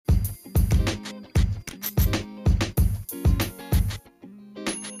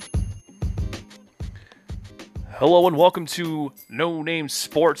Hello and welcome to No Name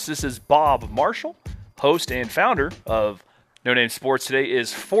Sports. This is Bob Marshall, host and founder of No Name Sports. Today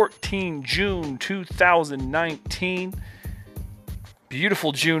is 14 June 2019.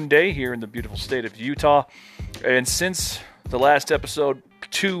 Beautiful June day here in the beautiful state of Utah. And since the last episode,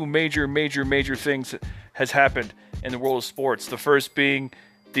 two major things has happened in the world of sports. The first being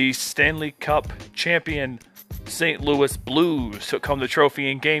the Stanley Cup champion St. Louis Blues took home the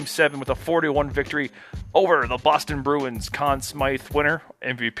trophy in Game 7 with a 4-1 victory over the Boston Bruins. Conn Smythe winner,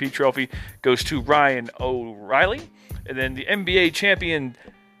 MVP trophy, goes to Ryan O'Reilly. And then the NBA champion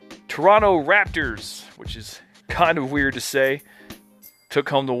Toronto Raptors, which is kind of weird to say, took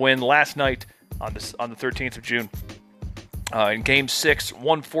home the win last night on the 13th of June. In Game 6,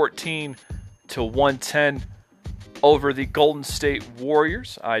 114 to 110 over the Golden State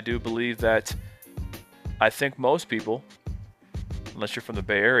Warriors. I do believe that I think most people, unless you're from the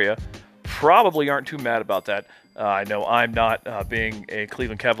Bay Area, probably aren't too mad about that. I know I'm not, being a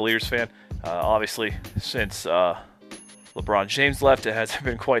Cleveland Cavaliers fan. Obviously, since LeBron James left, it hasn't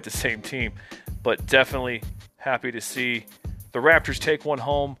been quite the same team. But definitely happy to see the Raptors take one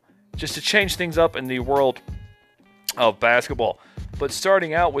home just to change things up in the world of basketball. But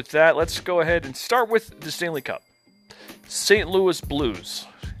starting out with that, let's go ahead and start with the Stanley Cup. St. Louis Blues.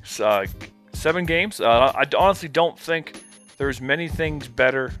 7 games. I honestly don't think there's many things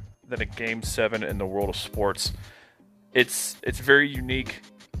better than a Game 7 in the world of sports. It's very unique.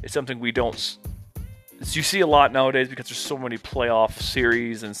 It's something you see a lot nowadays because there's so many playoff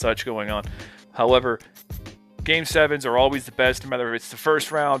series and such going on. However, Game 7s are always the best, no matter if it's the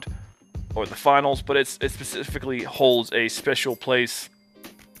first round or the finals, but it specifically holds a special place,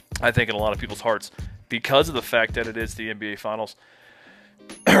 I think, in a lot of people's hearts because of the fact that it is the NBA Finals.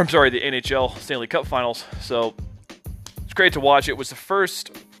 I'm sorry, the NHL Stanley Cup Finals. So it's great to watch. It was the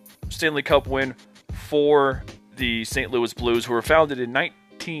first Stanley Cup win for the St. Louis Blues, who were founded in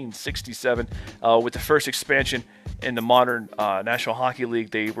 1967 with the first expansion in the modern National Hockey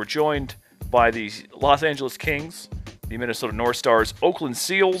League. They were joined by the Los Angeles Kings, the Minnesota North Stars, Oakland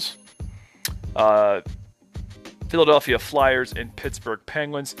Seals, Philadelphia Flyers, and Pittsburgh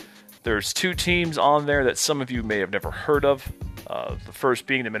Penguins. There's 2 teams on there that some of you may have never heard of. The first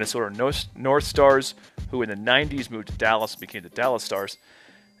being the Minnesota North Stars, who in the 90s moved to Dallas and became the Dallas Stars.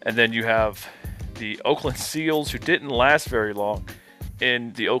 And then you have the Oakland Seals, who didn't last very long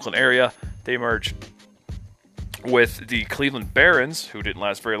in the Oakland area. They merged with the Cleveland Barons, who didn't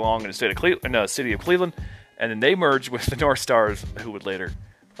last very long in the city of Cleveland. And then they merged with the North Stars, who would later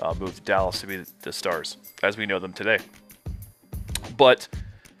move to Dallas to be the Stars, as we know them today. But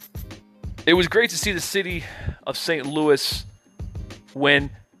it was great to see the city of St. Louis win.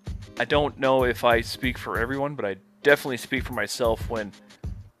 I don't know if I speak for everyone, but I definitely speak for myself when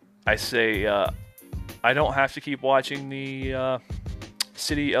I say I don't have to keep watching the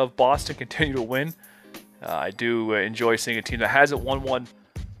city of Boston continue to win. I do enjoy seeing a team that hasn't won one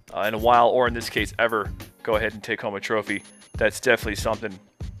in a while, or in this case ever, go ahead and take home a trophy. That's definitely something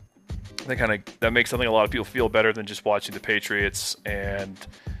that makes something a lot of people feel better than just watching the Patriots and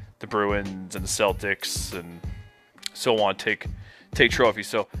the Bruins and the Celtics and so on take trophies.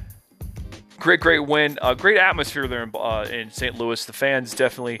 So great win, great atmosphere there in St. Louis. The fans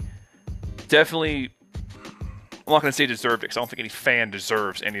definitely. I'm not going to say deserved it because I don't think any fan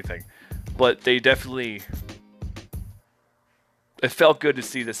deserves anything, but they definitely. It felt good to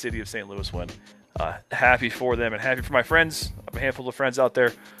see the city of St. Louis win. Happy for them and happy for my friends. I have a handful of friends out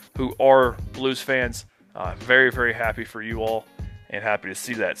there who are Blues fans. Very happy for you all and happy to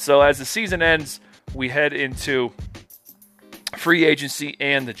see that. So as the season ends, we head into free agency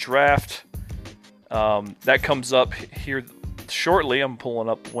and the draft. That comes up here shortly. I'm pulling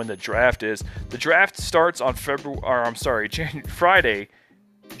up when the draft is. The draft starts on Friday,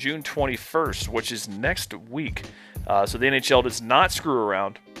 June 21st, which is next week. So the NHL does not screw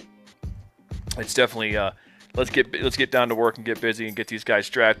around. It's definitely let's get down to work and get busy and get these guys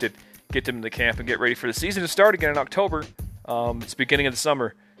drafted, get them in the camp, and get ready for the season to start again in October. It's the beginning of the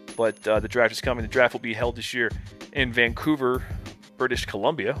summer, but the draft is coming. The draft will be held this year in Vancouver, British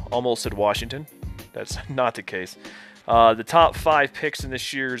Columbia. Almost said Washington. That's not the case. The top 5 picks in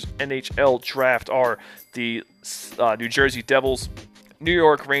this year's NHL draft are the New Jersey Devils, New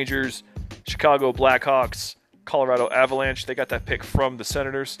York Rangers, Chicago Blackhawks, Colorado Avalanche. They got that pick from the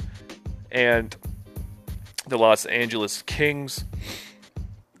Senators, and the Los Angeles Kings.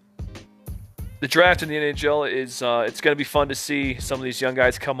 The draft in the NHL is it's going to be fun to see some of these young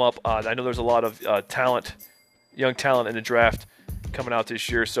guys come up. I know there's a lot of young talent in the draft coming out this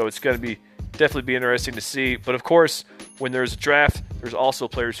year, so it's going to be definitely be interesting to see. But of course, when there's a draft, there's also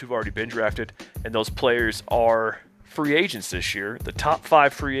players who've already been drafted, and those players are free agents this year. The top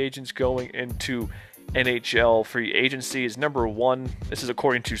 5 free agents going into NHL free agency is number 1. This is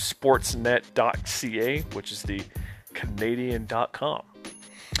according to sportsnet.ca, which is the Canadian.com.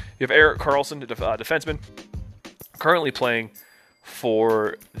 You have Erik Karlsson, defenseman, currently playing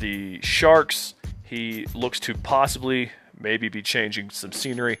for the Sharks. He looks to possibly maybe be changing some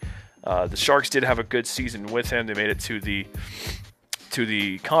scenery. The Sharks did have a good season with him. They made it to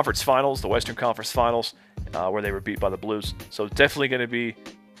the conference finals, the Western Conference Finals, where they were beat by the Blues. So definitely going to be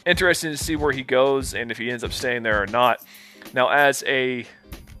interesting to see where he goes and if he ends up staying there or not. Now, as a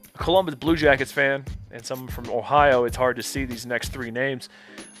Columbus Blue Jackets fan and someone from Ohio, it's hard to see these next 3 names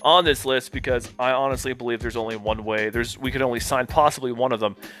on this list because I honestly believe there's only one way. We could only sign possibly one of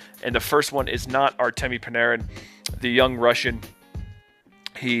them, and the first one is not Artemi Panarin, the young Russian.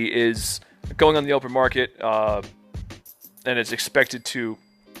 He is going on the open market, and is expected to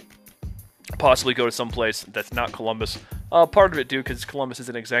possibly go to some place that's not Columbus. Part of it due because Columbus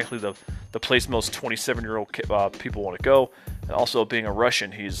isn't exactly the place most 27-year-old people want to go. And also, being a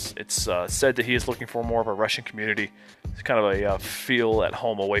Russian, it's said that he is looking for more of a Russian community. It's kind of a feel at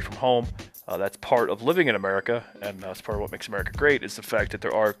home away from home. That's part of living in America, and that's part of what makes America great, is the fact that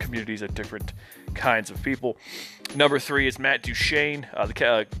there are communities of different kinds of people. Number 3 is Matt Duchene.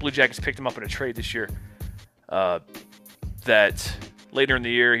 The Blue Jackets picked him up in a trade this year. That later in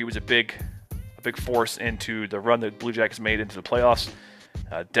the year, he was a big force into the run that Blue Jackets made into the playoffs.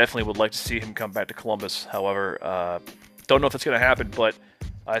 Definitely would like to see him come back to Columbus. However, don't know if it's going to happen, but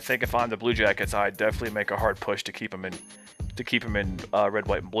I think if I'm the Blue Jackets, I'd definitely make a hard push to keep him in red,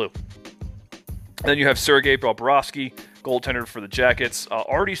 white, and blue. And then you have Sergei Bobrovsky, goaltender for the Jackets,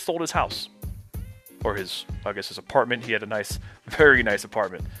 already sold his house, or his apartment. He had a very nice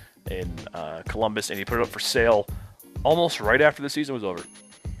apartment in Columbus, and he put it up for sale almost right after the season was over.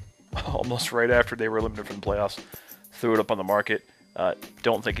 Almost right after they were eliminated from the playoffs. Threw it up on the market.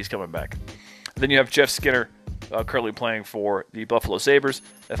 Don't think he's coming back. And then you have Jeff Skinner, currently playing for the Buffalo Sabres.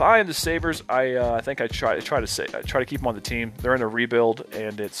 If I am the Sabres, I think I try to keep them on the team. They're in a rebuild,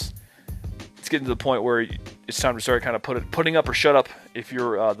 and it's getting to the point where it's time to start kind of putting up or shut up. If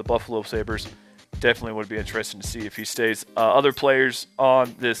you're the Buffalo Sabres, definitely would be interesting to see if he stays. Other players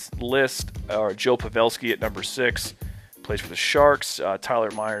on this list are Joe Pavelski at number 6. Plays for the Sharks.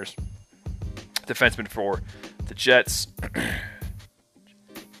 Tyler Myers, defenseman for the Jets.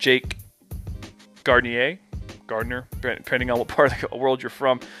 Jake Gardner, depending on what part of the world you're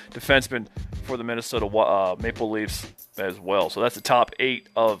from, defenseman for the Minnesota Maple Leafs as well. So that's the top 8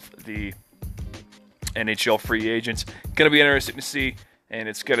 of the NHL free agents. Going to be interesting to see, and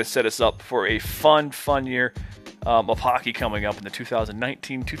it's going to set us up for a fun year of hockey coming up in the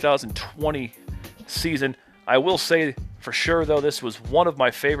 2019-2020 season. I will say for sure, though, this was one of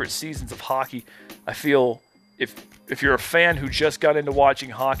my favorite seasons of hockey. I feel if you're a fan who just got into watching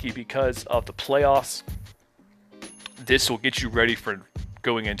hockey because of the playoffs, this will get you ready for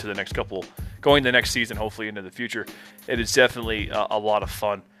going the next season, hopefully into the future. It is definitely a lot of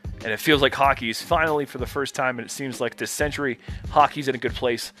fun, and it feels like hockey is finally, for the first time, and it seems like this century, hockey's in a good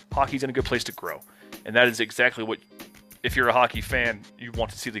place. Hockey's in a good place to grow, and that is exactly what, if you're a hockey fan, you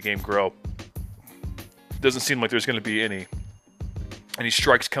want to see the game grow. Doesn't seem like there's going to be any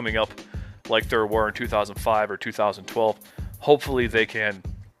strikes coming up like there were in 2005 or 2012. Hopefully they can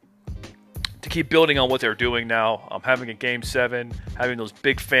to keep building on what they're doing now. Having a Game 7, having those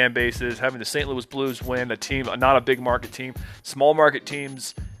big fan bases, having the St. Louis Blues win, a team, not a big market team. Small market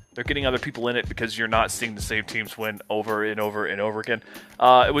teams, they're getting other people in it because you're not seeing the same teams win over and over and over again.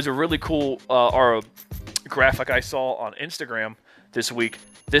 It was a really cool graphic I saw on Instagram this week.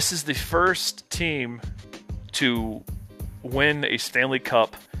 This is the first team to win a Stanley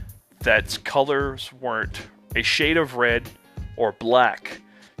Cup that's colors weren't a shade of red or black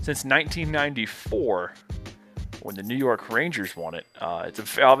since 1994 when the New York Rangers won it.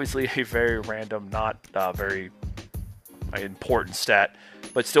 It's obviously a very random, not very important stat,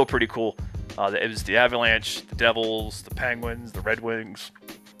 but still pretty cool. It was the Avalanche, the Devils, the Penguins, the Red Wings,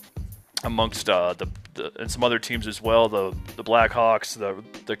 amongst and some other teams as well, the Blackhawks,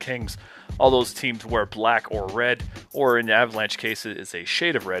 the Kings. All those teams wear black or red, or in the Avalanche case, it's a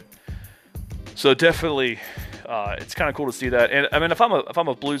shade of red. So definitely, it's kind of cool to see that. And I mean, if I'm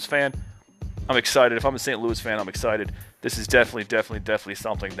a Blues fan, I'm excited. If I'm a St. Louis fan, I'm excited. This is definitely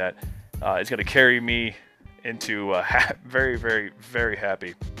something that is going to carry me into very, very, very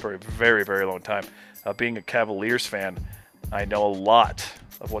happy for a very, very long time. Being a Cavaliers fan, I know a lot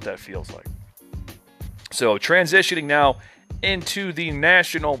of what that feels like. So transitioning now into the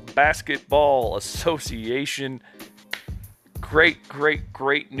National Basketball Association.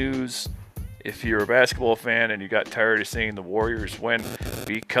 great news if you're a basketball fan and you got tired of seeing the Warriors win,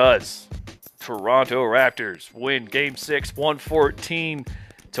 because Toronto Raptors win Game 6,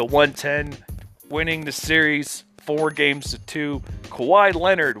 114-110, winning the series 4-2. Kawhi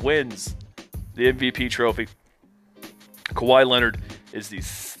Leonard wins the MVP trophy. Kawhi Leonard is the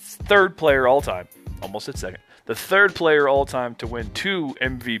third player all-time, almost at second, the third player all-time to win 2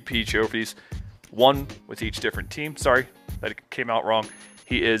 MVP trophies, one with each different team. Sorry, that came out wrong.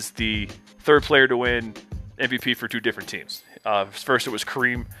 He is the third player to win MVP for 2 different teams. First, it was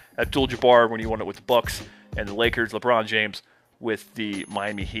Kareem Abdul-Jabbar when he won it with the Bucks, and the Lakers, LeBron James with the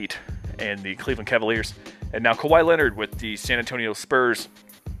Miami Heat and the Cleveland Cavaliers. And now Kawhi Leonard with the San Antonio Spurs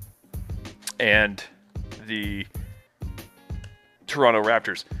and the Toronto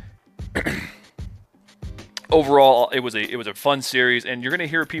Raptors. Overall, it was a fun series, and you're going to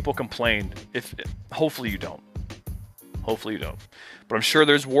hear people complain. Hopefully you don't. But I'm sure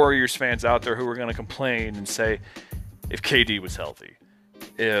there's Warriors fans out there who are going to complain and say, if KD was healthy,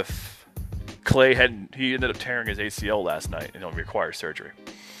 if Clay he ended up tearing his ACL last night and require surgery.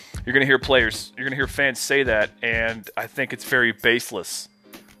 You're going to hear fans say that, and I think it's very baseless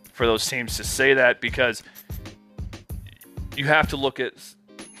for those teams to say that, because you have to look at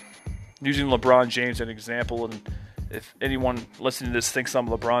using LeBron James as an example. And if anyone listening to this thinks I'm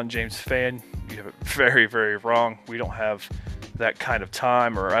a LeBron James fan, you have it very, very wrong. We don't have that kind of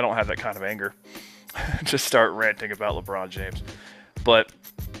time, or I don't have that kind of anger to start ranting about LeBron James. But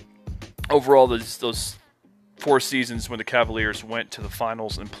overall, those 4 seasons when the Cavaliers went to the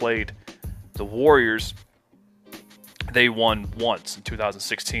finals and played the Warriors, they won once in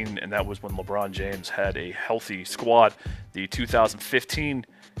 2016, and that was when LeBron James had a healthy squad. The 2015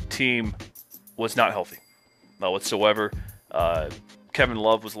 team was not healthy, not whatsoever. Kevin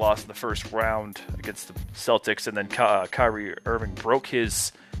Love was lost in the first round against the Celtics, and then Kyrie Irving broke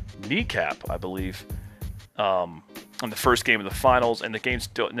his kneecap, I believe, in the first game of the finals, and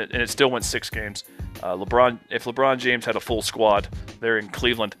it still went 6 games. If LeBron James had a full squad there in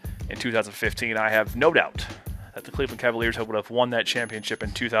Cleveland in 2015, I have no doubt that the Cleveland Cavaliers would have won that championship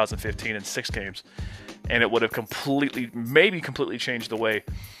in 2015 in 6 games, and it would have completely changed the way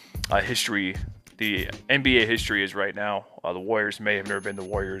the NBA history is right now. The Warriors may have never been the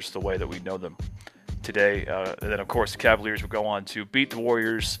Warriors the way that we know them today. And then, of course, the Cavaliers would go on to beat the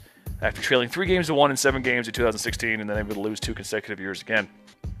Warriors after trailing 3-1 in 7 games in 2016, and then they would lose 2 consecutive years again.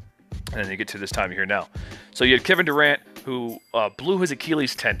 And then you get to this time here now. So you had Kevin Durant, who blew his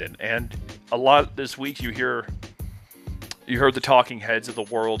Achilles tendon, and a lot this week you heard the talking heads of the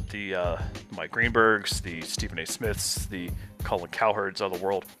world, the Mike Greenbergs, the Stephen A. Smiths, the Colin Cowherds of the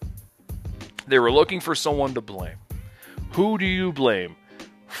world. They were looking for someone to blame. Who do you blame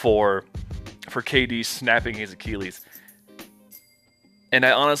for KD snapping his Achilles? And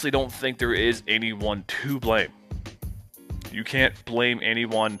I honestly don't think there is anyone to blame. You can't blame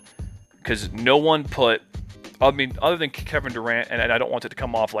anyone, because no one other than Kevin Durant, and I don't want it to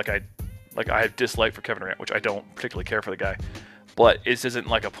come off like I have dislike for Kevin Durant, which I don't particularly care for the guy, but this isn't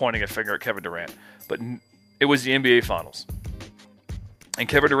like a pointing a finger at Kevin Durant. But it was the NBA Finals. And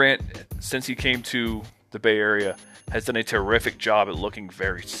Kevin Durant, since he came to the Bay Area, has done a terrific job at looking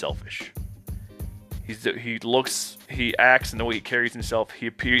very selfish. He acts, and the way he carries himself, he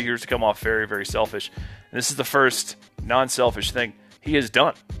appears to come off very, very selfish. And this is the first non-selfish thing he has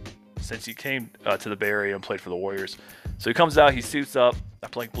done since he came to the Bay Area and played for the Warriors. So he comes out, he suits up. I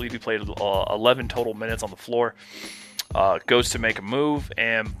believe he played 11 total minutes on the floor. Goes to make a move,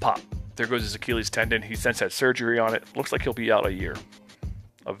 and pop. There goes his Achilles tendon. He since had surgery on it. Looks like he'll be out a year.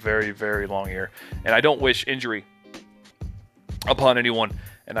 A very, very long year. And I don't wish injury upon anyone,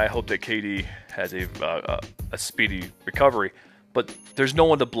 and I hope that KD has a speedy recovery. But there's no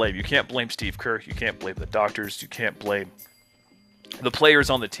one to blame. You can't blame Steve Kerr. You can't blame the doctors. You can't blame the players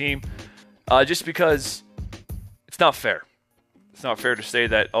on the team, just because it's not fair. It's not fair to say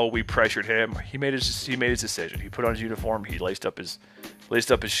that, oh, we pressured him. He made his decision. He put on his uniform. He laced up his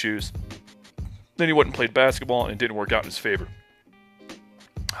shoes. Then he went and played basketball, and it didn't work out in his favor.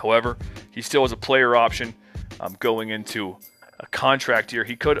 However, he still has a player option going into a contract year.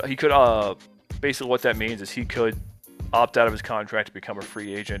 He could basically what that means is he could opt out of his contract to become a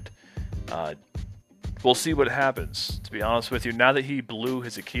free agent. We'll see what happens, to be honest with you. Now that he blew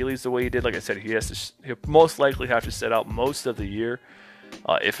his Achilles the way he did, like I said, he'll most likely have to sit out most of the year,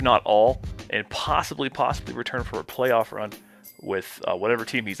 if not all, and possibly return for a playoff run with whatever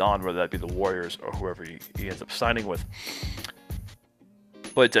team he's on, whether that be the Warriors or whoever he ends up signing with.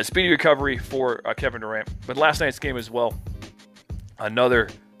 But speedy recovery for Kevin Durant. But last night's game as well, another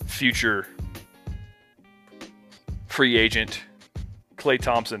future free agent, Klay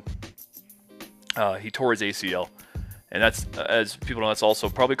Thompson. He tore his ACL. And that's, as people know, that's also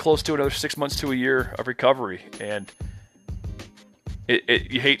probably close to another 6 months to a year of recovery. And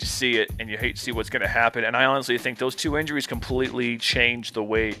you hate to see it, and you hate to see what's going to happen. And I honestly think those two injuries completely change the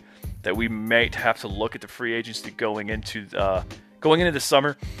way that we might have to look at the free agency going into the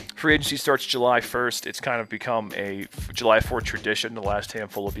summer. Free agency starts July 1st. It's kind of become a July 4th tradition the last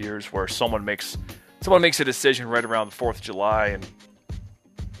handful of years, where someone makes a decision right around the 4th of July, and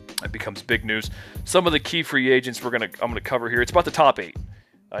it becomes big news. Some of the key free agents I'm gonna cover here. It's about the top 8.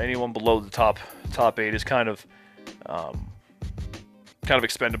 Anyone below the top 8 is kind of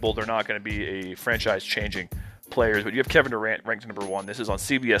expendable. They're not going to be a franchise-changing players. But you have Kevin Durant ranked number 1. This is on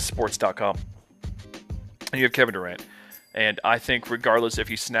CBSSports.com. And you have Kevin Durant. And I think regardless if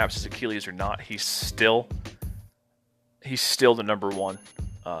he snaps his Achilles or not, he's still the number 1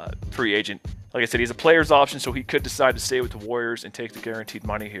 free agent. Like I said, he's a player's option, so he could decide to stay with the Warriors and take the guaranteed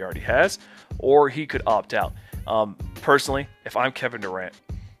money he already has, or he could opt out. Personally, if I'm Kevin Durant,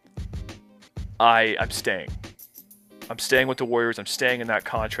 I'm staying. I'm staying with the Warriors. I'm staying in that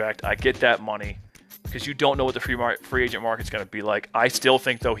contract. I get that money because you don't know what the free agent market's going to be like. I still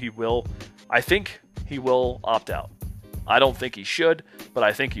think, though, I think he will opt out. I don't think he should, but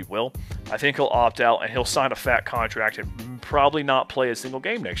I think he will. I think he'll opt out, and he'll sign a fat contract and probably not play a single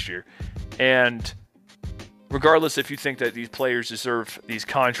game next year. And regardless if you think that these players deserve these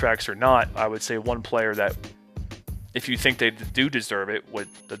contracts or not, I would say one player that, if you think they do deserve it,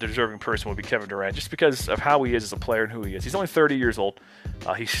 the deserving person would be Kevin Durant, just because of how he is as a player and who he is. He's only 30 years old.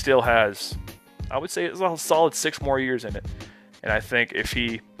 He still has, I would say, a solid 6 more years in it. And I think if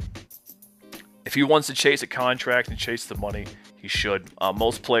he wants to chase a contract and chase the money, he should.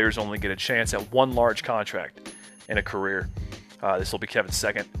 Most players only get a chance at one large contract in a career. This will be Kevin's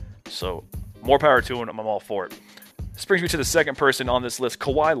second. So more power to him. I'm all for it. This brings me to the second person on this list,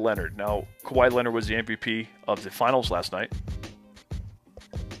 Kawhi Leonard. Now, Kawhi Leonard was the MVP of the finals last night.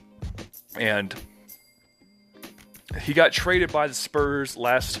 And he got traded by the Spurs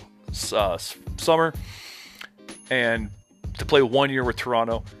last summer and to play 1 year with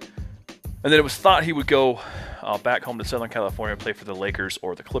Toronto. And then it was thought he would go back home to Southern California and play for the Lakers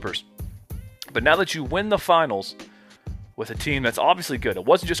or the Clippers. But now that you win the finals with a team that's obviously good, it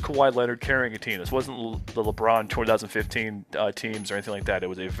wasn't just Kawhi Leonard carrying a team. This wasn't the LeBron 2015 teams or anything like that. It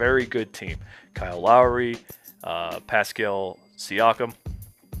was a very good team. Kyle Lowry, Pascal Siakam,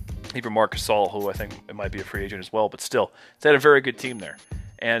 even Marc Gasol, who I think it might be a free agent as well, but still, they had a very good team there.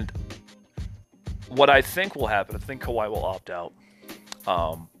 And what I think will happen, I think Kawhi will opt out.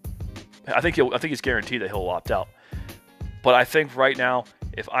 I think it's guaranteed that he'll opt out. But I think right now,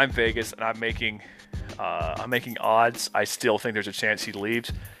 if I'm Vegas and I'm making odds, I still think there's a chance he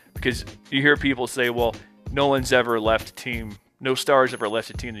leaves, because you hear people say, well, no one's ever left a team, no stars ever left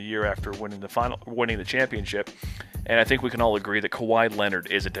a team the year after winning the championship. And I think we can all agree that Kawhi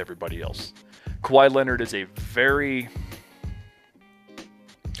Leonard isn't everybody else. Kawhi Leonard is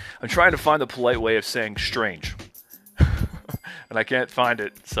I'm trying to find the polite way of saying strange. And I can't find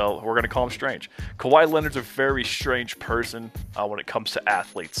it, so we're going to call him strange. Kawhi Leonard's a very strange person when it comes to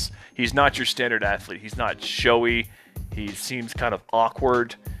athletes. He's not your standard athlete. He's not showy. He seems kind of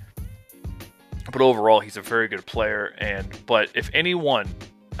awkward. But overall, he's a very good player. But if anyone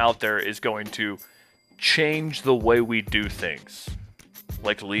out there is going to change the way we do things,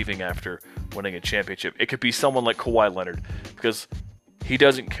 like leaving after winning a championship, it could be someone like Kawhi Leonard, because he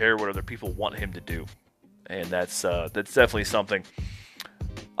doesn't care what other people want him to do. And that's definitely something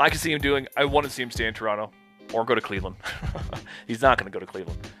I can see him doing. I want to see him stay in Toronto or go to Cleveland. He's not going to go to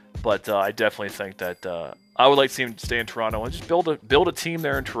Cleveland. But I definitely think that I would like to see him stay in Toronto and just build a team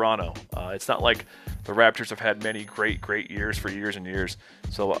there in Toronto. It's not like the Raptors have had many great years for years and years.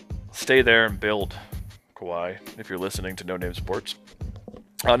 So stay there and build, Kawhi, if you're listening to No Name Sports.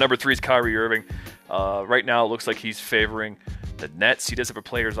 Number 3 is Kyrie Irving. Right now it looks like he's favoring the Nets. He does have a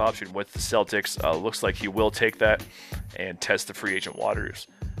player's option with the Celtics. Looks like he will take that and test the free agent waters.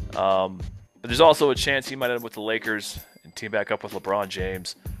 But there's also a chance he might end up with the Lakers and team back up with LeBron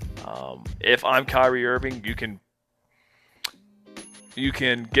James. If I'm Kyrie Irving, you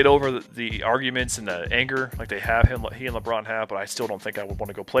can get over the arguments and the anger like he and LeBron have, but I still don't think I would want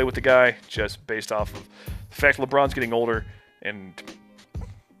to go play with the guy, just based off of the fact LeBron's getting older, and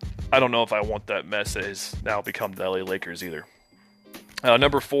I don't know if I want that mess that has now become the LA Lakers either.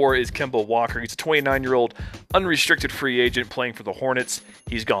 Number 4 is Kemba Walker. He's a 29-year-old unrestricted free agent playing for the Hornets.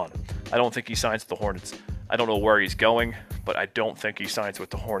 He's gone. I don't think he signs with the Hornets. I don't know where he's going, but I don't think he signs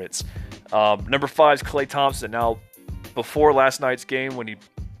with the Hornets. Number 5 is Klay Thompson. Now, before last night's game when he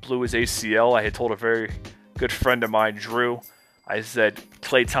blew his ACL, I had told a very good friend of mine, Drew, I said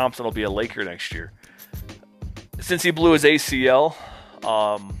Klay Thompson will be a Laker next year. Since he blew his ACL,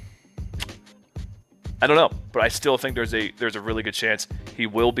 I don't know, but I still think there's a really good chance he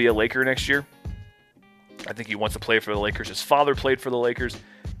will be a Laker next year. I think he wants to play for the Lakers. His father played for the Lakers,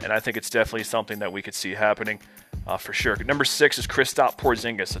 and I think it's definitely something that we could see happening for sure. Number 6 is Kristaps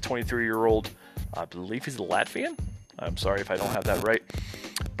Porzingis, a 23-year-old. I believe he's a Latvian. I'm sorry if I don't have that right.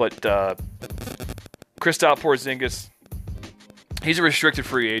 But Kristaps Porzingis, he's a restricted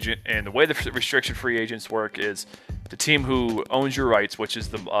free agent, and the way the restricted free agents work is the team who owns your rights, which is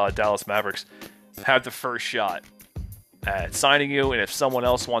the Dallas Mavericks, have the first shot at signing you, and if someone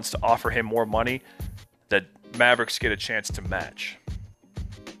else wants to offer him more money, the Mavericks get a chance to match.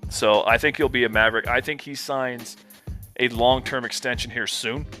 So I think he'll be a Maverick. I think he signs a long-term extension here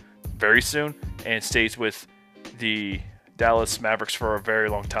soon, very soon, and stays with the Dallas Mavericks for a very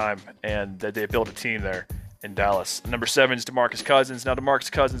long time, and that they build a team there in Dallas. Number 7 is DeMarcus Cousins. Now,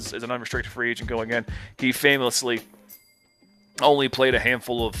 DeMarcus Cousins is an unrestricted free agent going in. He famously only played a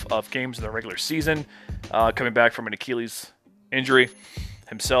handful of games in the regular season, coming back from an Achilles injury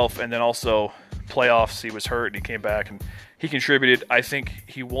himself, and then also playoffs. He was hurt, and he came back, and he contributed. I think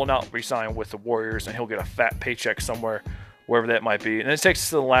he will not re-sign with the Warriors, and he'll get a fat paycheck somewhere, wherever that might be. And then it takes us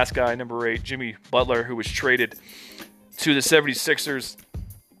to the last guy, number 8, Jimmy Butler, who was traded to the 76ers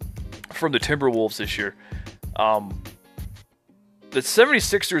from the Timberwolves this year. The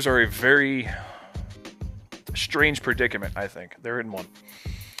 76ers are a very strange predicament, I think. They're in one.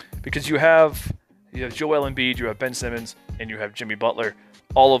 Because you have Joel Embiid, you have Ben Simmons, and you have Jimmy Butler,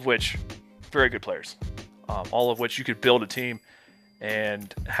 all of which very good players. All of which you could build a team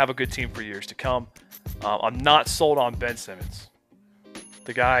and have a good team for years to come. I'm not sold on Ben Simmons.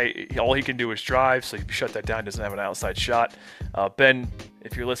 The guy, all he can do is drive, so if you shut that down, doesn't have an outside shot. Ben,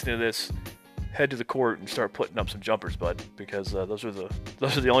 if you're listening to this, head to the court and start putting up some jumpers, bud, because those are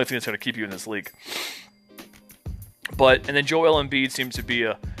the only thing that's going to keep you in this league. And then Joel Embiid seems to be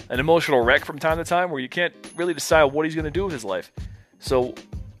an emotional wreck from time to time, where you can't really decide what he's going to do with his life. So,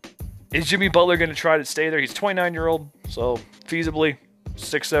 is Jimmy Butler going to try to stay there? He's a 29-year-old, so feasibly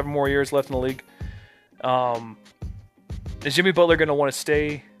 6-7 more years left in the league. Is Jimmy Butler going to want to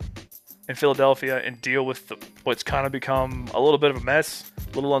stay in Philadelphia and deal with what's kind of become a little bit of a mess,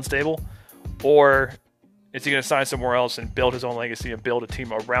 a little unstable? Or is he going to sign somewhere else and build his own legacy and build a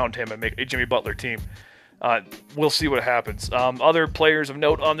team around him and make a Jimmy Butler team? We'll see what happens. Other players of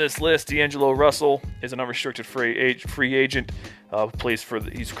note on this list: D'Angelo Russell is an unrestricted free agent.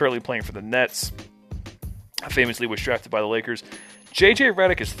 He's currently playing for the Nets. Famously was drafted by the Lakers. JJ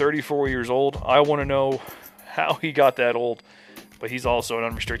Redick is 34 years old. I want to know how he got that old, but he's also an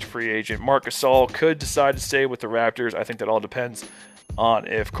unrestricted free agent. Marc Gasol could decide to stay with the Raptors. I think that all depends on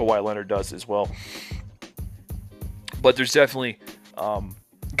if Kawhi Leonard does as well. But there's definitely going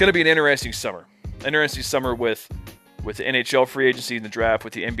to be an interesting summer. Interesting summer with the NHL free agency and the draft,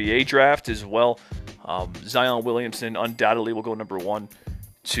 with the NBA draft as well. Zion Williamson undoubtedly will go number 1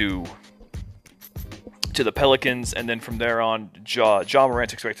 to the Pelicans, and then from there on, Ja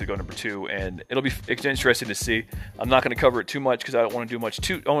Morant's expected to go number 2, and it'll be interesting to see. I'm not going to cover it too much because I don't want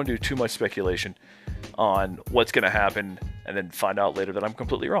to do too much speculation on what's going to happen, and then find out later that I'm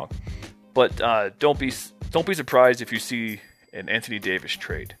completely wrong. But don't be surprised if you see an Anthony Davis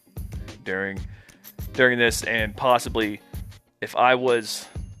trade during this, and possibly if I was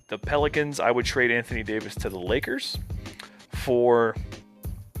the Pelicans, I would trade Anthony Davis to the Lakers for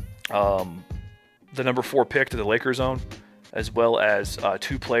the number 4 pick to the Lakers own, as well as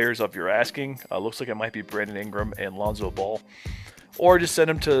 2 players of your asking. Looks like it might be Brandon Ingram and Lonzo Ball, or just send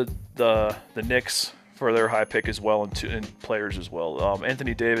them to the Knicks for their high pick as well, and players as well.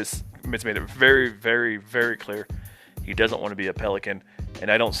 Anthony Davis has made it very, very, very clear he doesn't want to be a Pelican, and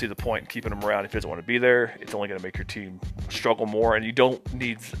I don't see the point in keeping him around if he doesn't want to be there. It's only going to make your team struggle more, and you don't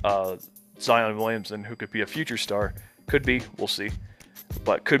need Zion Williamson, who could be a future star. Could be, we'll see,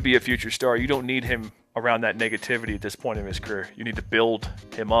 but could be a future star. You don't need him around that negativity at this point in his career. You need to build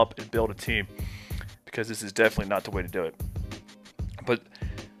him up and build a team, because this is definitely not the way to do it. But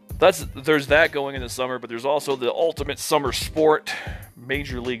there's that going in the summer, but there's also the ultimate summer sport,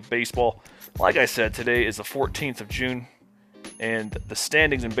 Major League Baseball. Like I said, today is the 14th of June, and the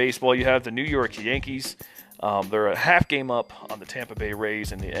standings in baseball, you have the New York Yankees. They're a half game up on the Tampa Bay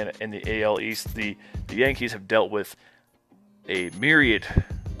Rays in the AL East. The Yankees have dealt with a myriad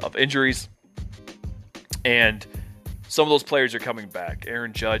of injuries, and some of those players are coming back.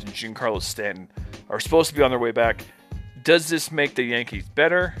 Aaron Judge and Giancarlo Stanton are supposed to be on their way back. Does this make the Yankees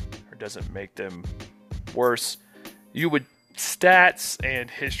better, or does it make them worse? You would stats and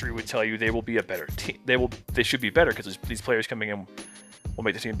history would tell you they will be a better team. They should be better because these players coming in will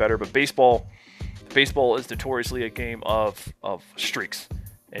make the team better. But baseball is notoriously a game of streaks,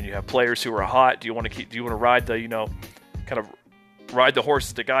 and you have players who are hot. Do you want to ride the kind of ride the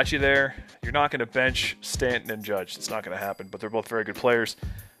horses that got you there? You're not going to bench Stanton and Judge. It's not going to happen. But they're both very good players.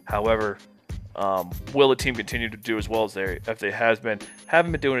 However, will the team continue to do as well as they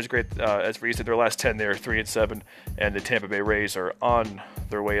haven't been doing as great as recent? Their last 10, they're 3-7, and the Tampa Bay Rays are on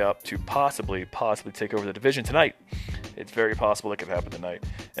their way up to possibly take over the division tonight. It's very possible that could happen tonight.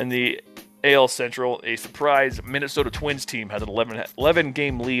 And the AL Central, a surprise Minnesota Twins team has an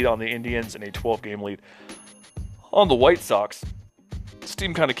 11-game lead on the Indians and a 12-game lead on the White Sox. This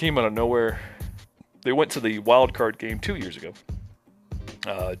team kind of came out of nowhere. They went to the wild card game 2 years ago.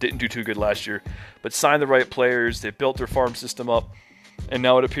 Didn't do too good last year, but signed the right players. They built their farm system up, and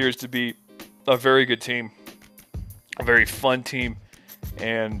now it appears to be a very good team, a very fun team.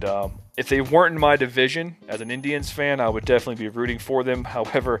 And if they weren't in my division, as an Indians fan, I would definitely be rooting for them.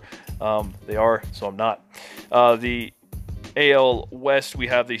 However, they are, so I'm not. The AL West, we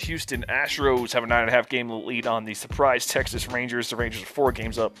have the Houston Astros have a 9.5 game lead on the surprise Texas Rangers. The Rangers are 4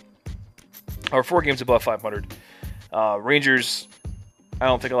 games above 500. Rangers, I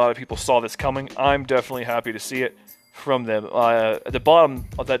don't think a lot of people saw this coming. I'm definitely happy to see it from them. At the bottom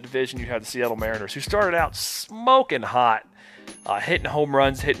of that division, you have the Seattle Mariners, who started out smoking hot, hitting home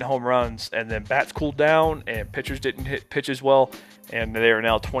runs, and then bats cooled down, and pitchers didn't hit pitches well, and they are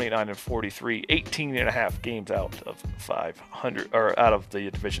now 29-43, 18.5 games out of 500, or out of the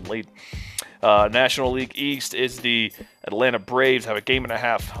division lead. National League East is the Atlanta Braves, have a 1.5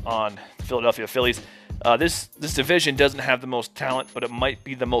 games on the Philadelphia Phillies. This division doesn't have the most talent, but it might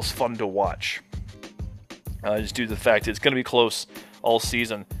be the most fun to watch. Just due to the fact it's going to be close all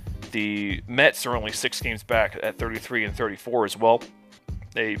season. The Mets are only 6 games back at 33-34 as well.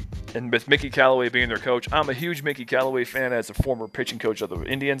 And with Mickey Callaway being their coach, I'm a huge Mickey Callaway fan as a former pitching coach of the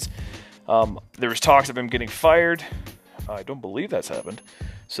Indians. There was talks of him getting fired. I don't believe that's happened.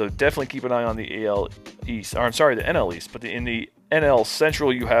 So definitely keep an eye on the NL East. But in the NL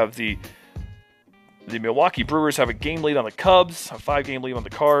Central, you have the Milwaukee Brewers have a game lead on the Cubs, a 5-game lead on the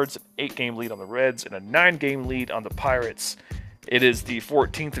Cards, an 8-game lead on the Reds, and a 9-game lead on the Pirates. It is the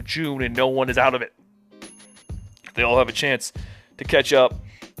 14th of June, and no one is out of it. They all have a chance to catch up.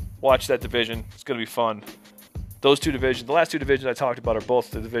 Watch that division. It's going to be fun. Those two divisions, the last two divisions I talked about, are both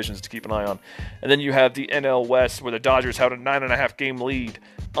the divisions to keep an eye on. And then you have the NL West, where the Dodgers have a 9.5 game lead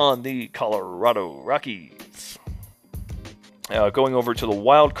on the Colorado Rockies. Going over to the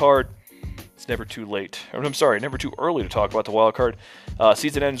wild card. It's never too late. Never too early to talk about the wild card.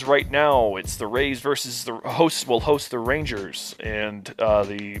 Season ends right now. It's the Rays versus the hosts will host the Rangers, and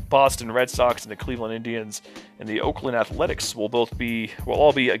the Boston Red Sox and the Cleveland Indians and the Oakland Athletics will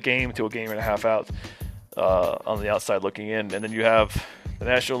all be a game to a 1.5 games out on the outside looking in. And then you have the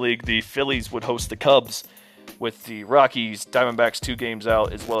National League. The Phillies would host the Cubs, with the Rockies, Diamondbacks 2 games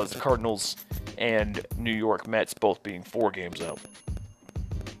out, as well as the Cardinals and New York Mets both being 4 games out.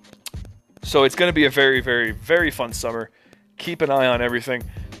 So it's going to be a very, very, very fun summer. Keep an eye on everything.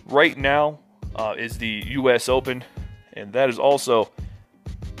 Right now is the U.S. Open, and that is also,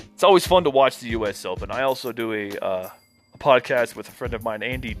 it's always fun to watch the U.S. Open. I also do a podcast with a friend of mine,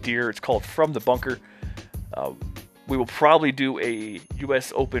 Andy Deere. It's called From the Bunker. We will probably do a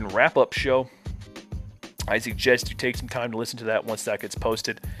U.S. Open wrap-up show. I suggest you take some time to listen to that once that gets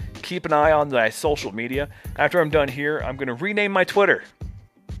posted. Keep an eye on my social media. After I'm done here, I'm going to rename my Twitter.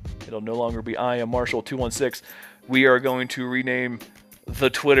 It'll no longer be I am Marshall216. We are going to rename the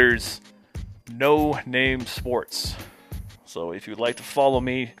Twitters No Name Sports. So if you'd like to follow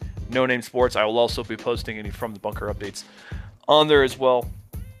me, No Name Sports, I will also be posting any From the Bunker updates on there as well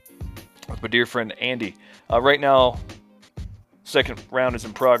with my dear friend Andy. Right now, second round is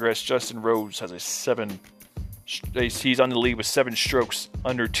in progress. Justin Rose has he's on the lead with 7 strokes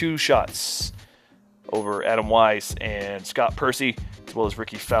under 2 shots over Adam Wise and Scott Percy, as well as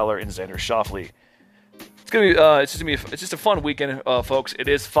Ricky Fowler and Xander Schauffele. It's just a fun weekend, folks. It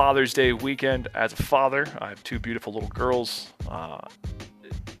is Father's Day weekend. As a father, I have 2 beautiful little girls.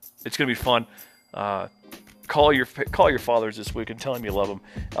 It's gonna be fun. Call your fathers this week and tell them you love them.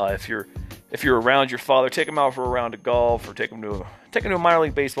 If you're around your father, take them out for a round of golf, or take them to a minor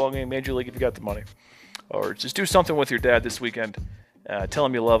league baseball game, major league if you got the money, or just do something with your dad this weekend. Tell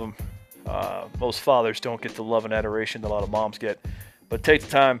him you love him. Most fathers don't get the love and adoration that a lot of moms get, but take the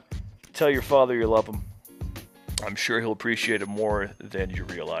time, tell your father you love him. I'm sure he'll appreciate it more than you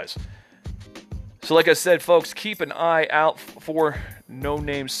realize. So like I said, folks, keep an eye out for No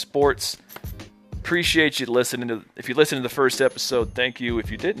Name Sports. appreciate you listening to. If you listened to the first episode, thank you.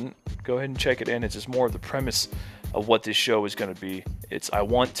 If you didn't, go ahead and check it in. It's just more of the premise of what this show is going to be. I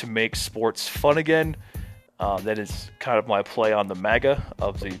want to make sports fun again. That is kind of my play on the MAGA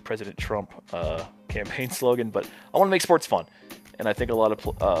of the President Trump campaign slogan. But I want to make sports fun. And I think a lot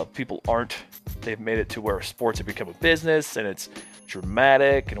of people aren't. They've made it to where sports have become a business and it's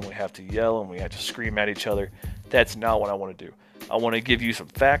dramatic and we have to yell and we have to scream at each other. That's not what I want to do. I want to give you some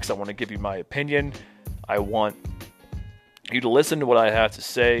facts. I want to give you my opinion. I want you to listen to what I have to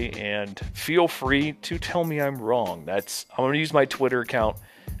say and feel free to tell me I'm wrong. I'm going to use my Twitter account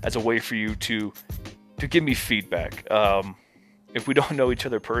as a way for you to give me feedback. If we don't know each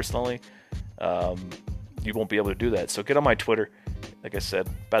other personally, you won't be able to do that. So get on my Twitter. Like I said,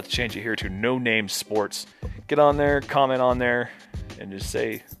 about to change it here to No Name Sports. Get on there, comment on there, and just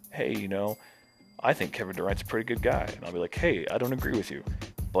say, hey, I think Kevin Durant's a pretty good guy. And I'll be like, hey, I don't agree with you.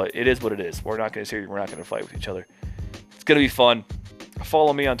 But it is what it is. We're not going to sit here. We're not going to fight with each other. It's going to be fun.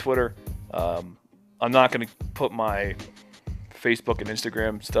 Follow me on Twitter. I'm not going to put my Facebook and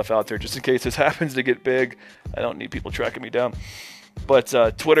Instagram stuff out there just in case this happens to get big. I don't need people tracking me down. But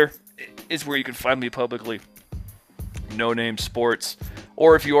Twitter is where you can find me publicly. No Name Sports.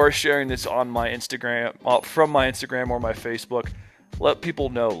 Or if you are sharing this on my Instagram, from my Instagram or my Facebook, let people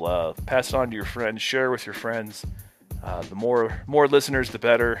know. Pass it on to your friends. Share with your friends. The more listeners, the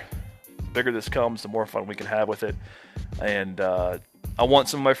better. The bigger this comes, the more fun we can have with it. And I want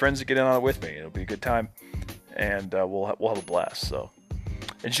some of my friends to get in on it with me. It'll be a good time, and we'll have a blast. So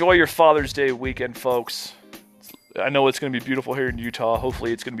enjoy your Father's Day weekend, folks. I know it's going to be beautiful here in Utah.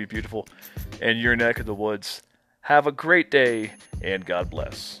 Hopefully, it's going to be beautiful in your neck of the woods. Have a great day, and God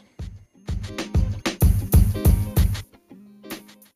bless.